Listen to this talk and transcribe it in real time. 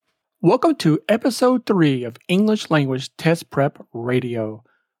Welcome to episode 3 of English Language Test Prep Radio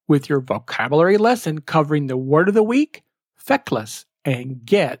with your vocabulary lesson covering the word of the week, feckless, and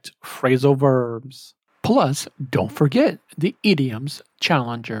get phrasal verbs. Plus, don't forget the idioms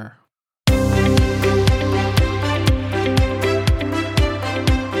challenger.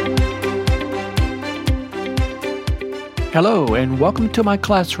 Hello and welcome to my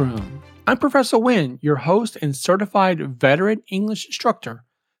classroom. I'm Professor Wynn, your host and certified veteran English instructor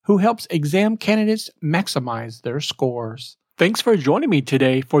who helps exam candidates maximize their scores. Thanks for joining me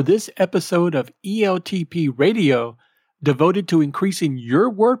today for this episode of ELTP Radio devoted to increasing your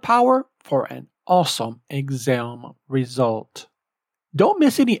word power for an awesome exam result. Don't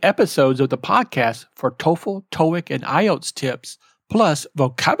miss any episodes of the podcast for TOEFL, TOEIC, and IELTS tips, plus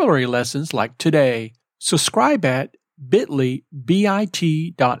vocabulary lessons like today. Subscribe at bit.ly/ELTP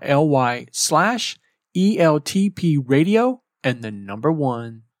Radio and the number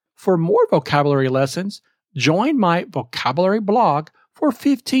 1. For more vocabulary lessons, join my vocabulary blog for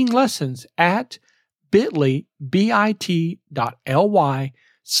 15 lessons at bit.ly/vocab,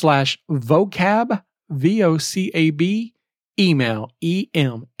 VOCAB, email,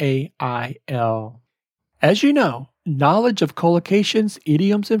 EMAIL. As you know, knowledge of collocations,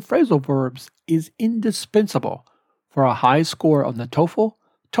 idioms, and phrasal verbs is indispensable for a high score on the TOEFL,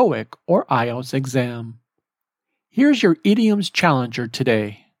 TOEIC, or IELTS exam. Here's your idioms challenger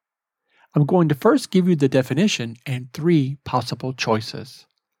today. I'm going to first give you the definition and 3 possible choices.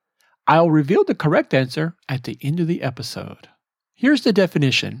 I'll reveal the correct answer at the end of the episode. Here's the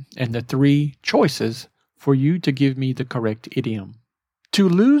definition and the 3 choices for you to give me the correct idiom. To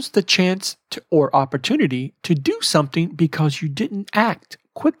lose the chance or opportunity to do something because you didn't act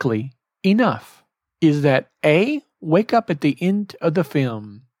quickly enough. Is that A, wake up at the end of the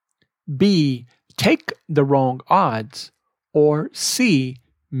film, B, take the wrong odds, or C,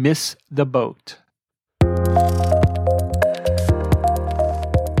 miss the boat?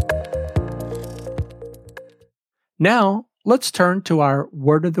 Now, let's turn to our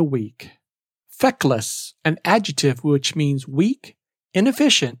word of the week. Feckless, an adjective which means weak,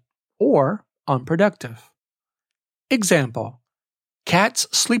 inefficient, or unproductive. Example: cats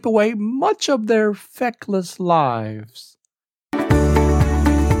sleep away much of their feckless lives.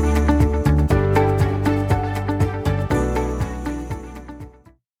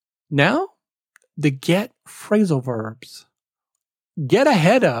 Now, the get phrasal verbs. Get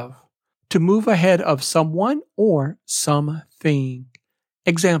ahead of, to move ahead of someone or something.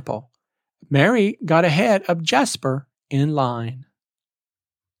 Example: Mary got ahead of Jasper in line.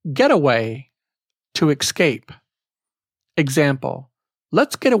 Get away, to escape. Example: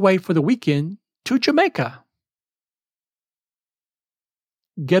 let's get away for the weekend to Jamaica.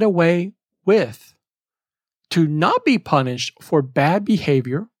 Get away with, to not be punished for bad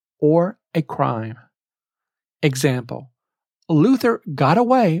behavior or a crime. Example: Luther got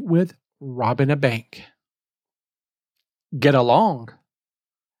away with robbing a bank. Get along,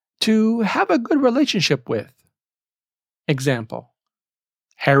 to have a good relationship with. Example: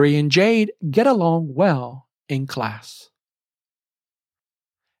 Harry and Jade get along well in class.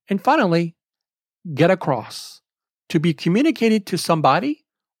 And finally, get across, to be communicated to somebody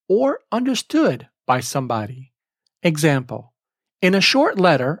or understood by somebody. Example: in a short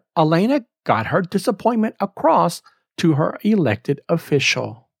letter, Elena got her disappointment across to her elected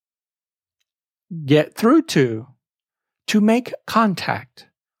official. Get through to make contact.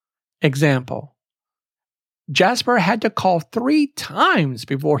 Example: Jasper had to call 3 times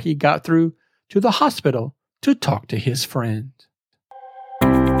before he got through to the hospital to talk to his friend.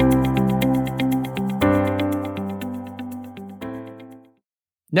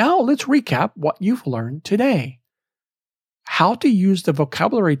 Now let's recap what you've learned today. How to use the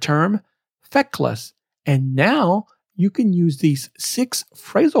vocabulary term feckless, and now you can use these 6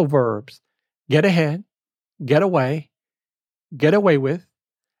 phrasal verbs: get ahead, get away with,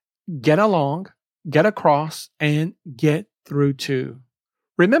 get along, get across, and get through to.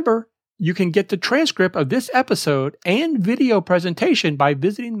 Remember, you can get the transcript of this episode and video presentation by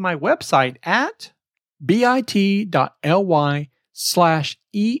visiting my website at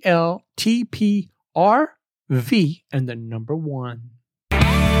bit.ly/ELTPR003 and the number 1.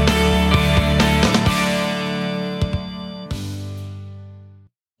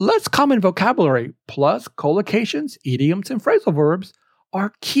 Less common vocabulary plus collocations, idioms, and phrasal verbs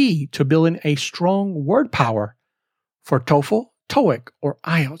are key to building a strong word power for TOEFL, TOEIC, or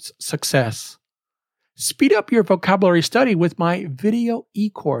IELTS success. Speed up your vocabulary study with my video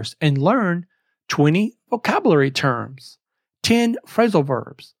e-course and learn 20 vocabulary terms, 10 phrasal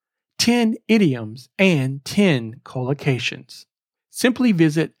verbs, 10 idioms, and 10 collocations. Simply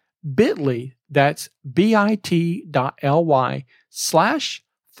visit bit.ly, that's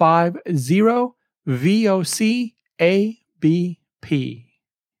bit.ly/50VOCABP.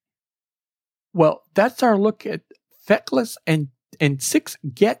 Well, that's our look at feckless and 6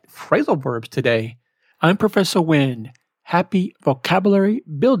 get phrasal verbs today. I'm Professor Wynn. Happy vocabulary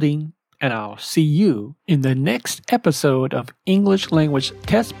building, and I'll see you in the next episode of English Language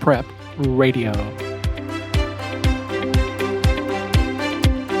Test Prep Radio.